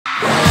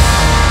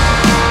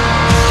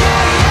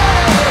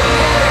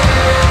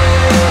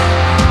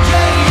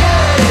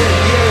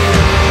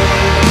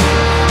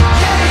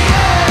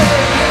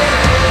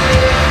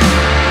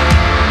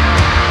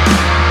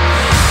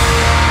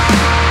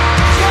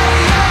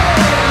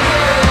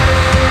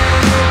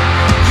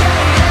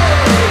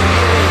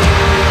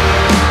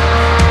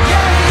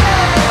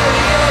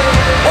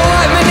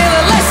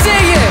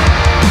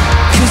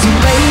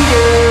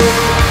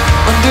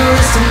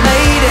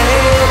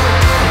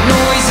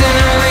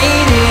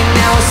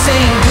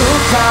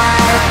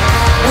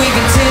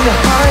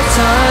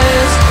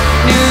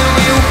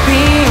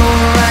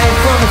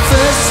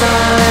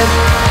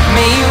mind.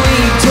 May you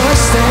eat your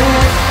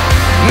doorstep.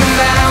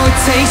 Remember how it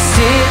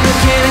tasted,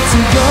 looking into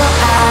your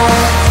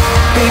eyes.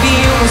 Baby,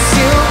 you were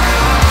still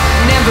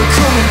never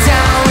coming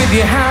down with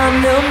your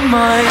hand on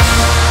mine.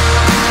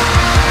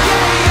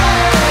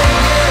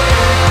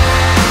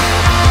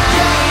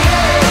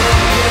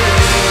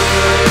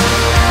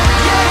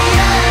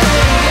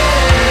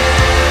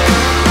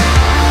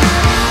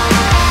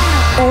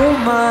 Oh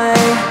my,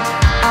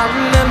 I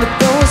remember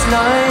those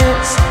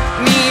nights.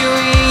 Me, you,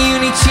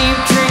 uni, cheap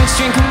drinks,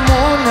 drinking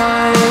all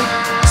night,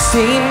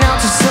 staying out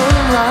till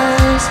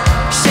sunrise,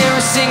 share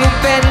a single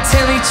bed and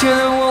tell each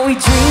other what we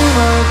dream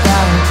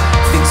about,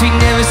 things we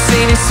never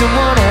say to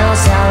someone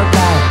else out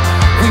loud.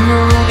 We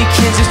were only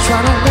kids just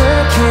trying to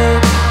work it.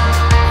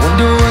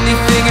 Wonder what they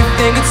think if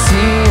they could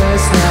see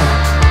us now.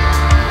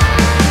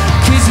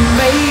 Cause you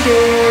made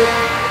it,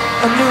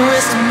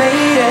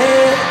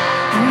 underestimated,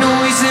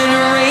 noise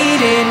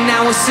underrated.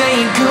 Now we're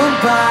saying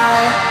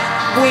goodbye,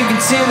 waving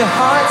to the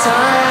hard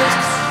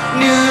times.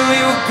 Knew that we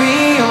would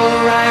be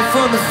alright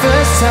from the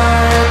first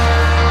time.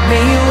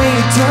 May you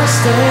eat your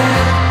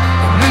doorstep.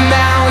 Remember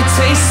how it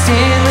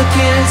tasted,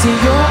 looking into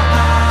your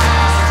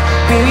eyes.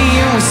 Baby,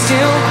 you were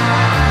still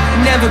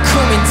never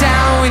coming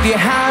down with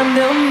your hand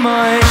on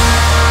mine.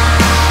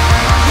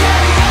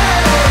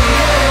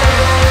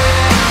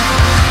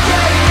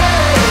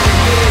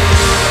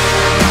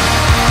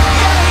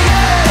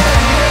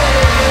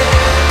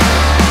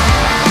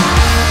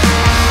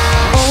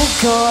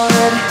 God,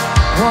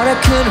 what I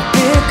could have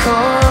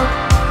become.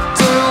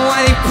 Don't know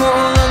why they put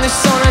all on this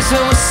on us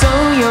when we're so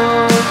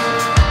young.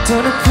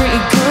 Done a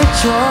pretty good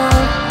job,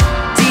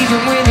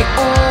 even when you're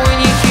old, when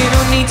you're here,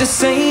 don't need to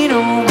say no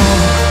more.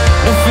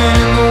 Nothing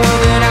in the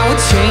world that I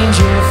would change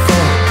it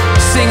for.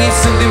 Singing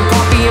something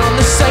poppy on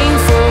the same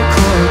four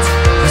chords.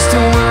 Used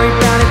to worry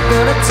about it,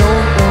 but I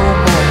don't know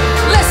more.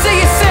 Let's see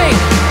you sing.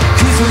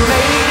 Cause we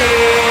made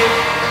it,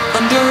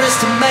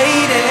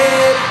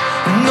 underestimated,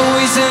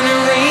 noise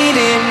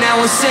underrated. Now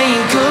we're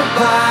saying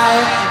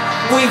goodbye,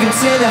 waving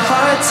to the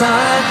hard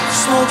time.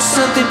 Smoke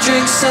something,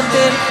 drink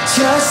something,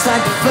 just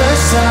like the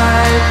first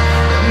time.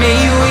 May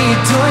you eat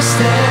your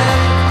doorstep.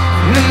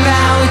 Remember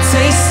how it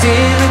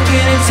tasted,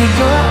 looking into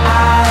your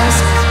eyes.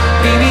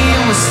 Baby,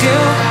 you were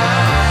still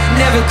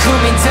never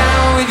coming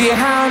down with your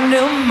hand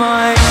on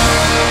mine.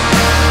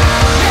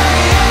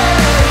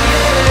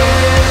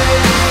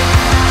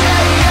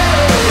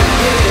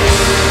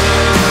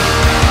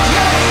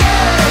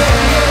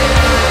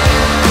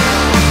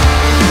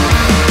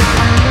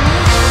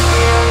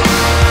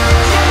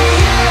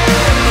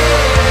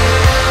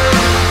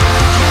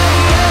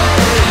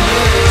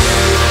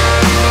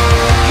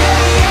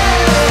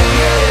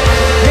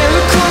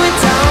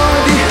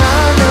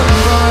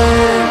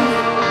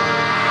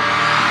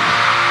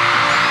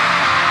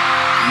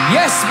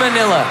 Yes,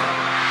 Manila.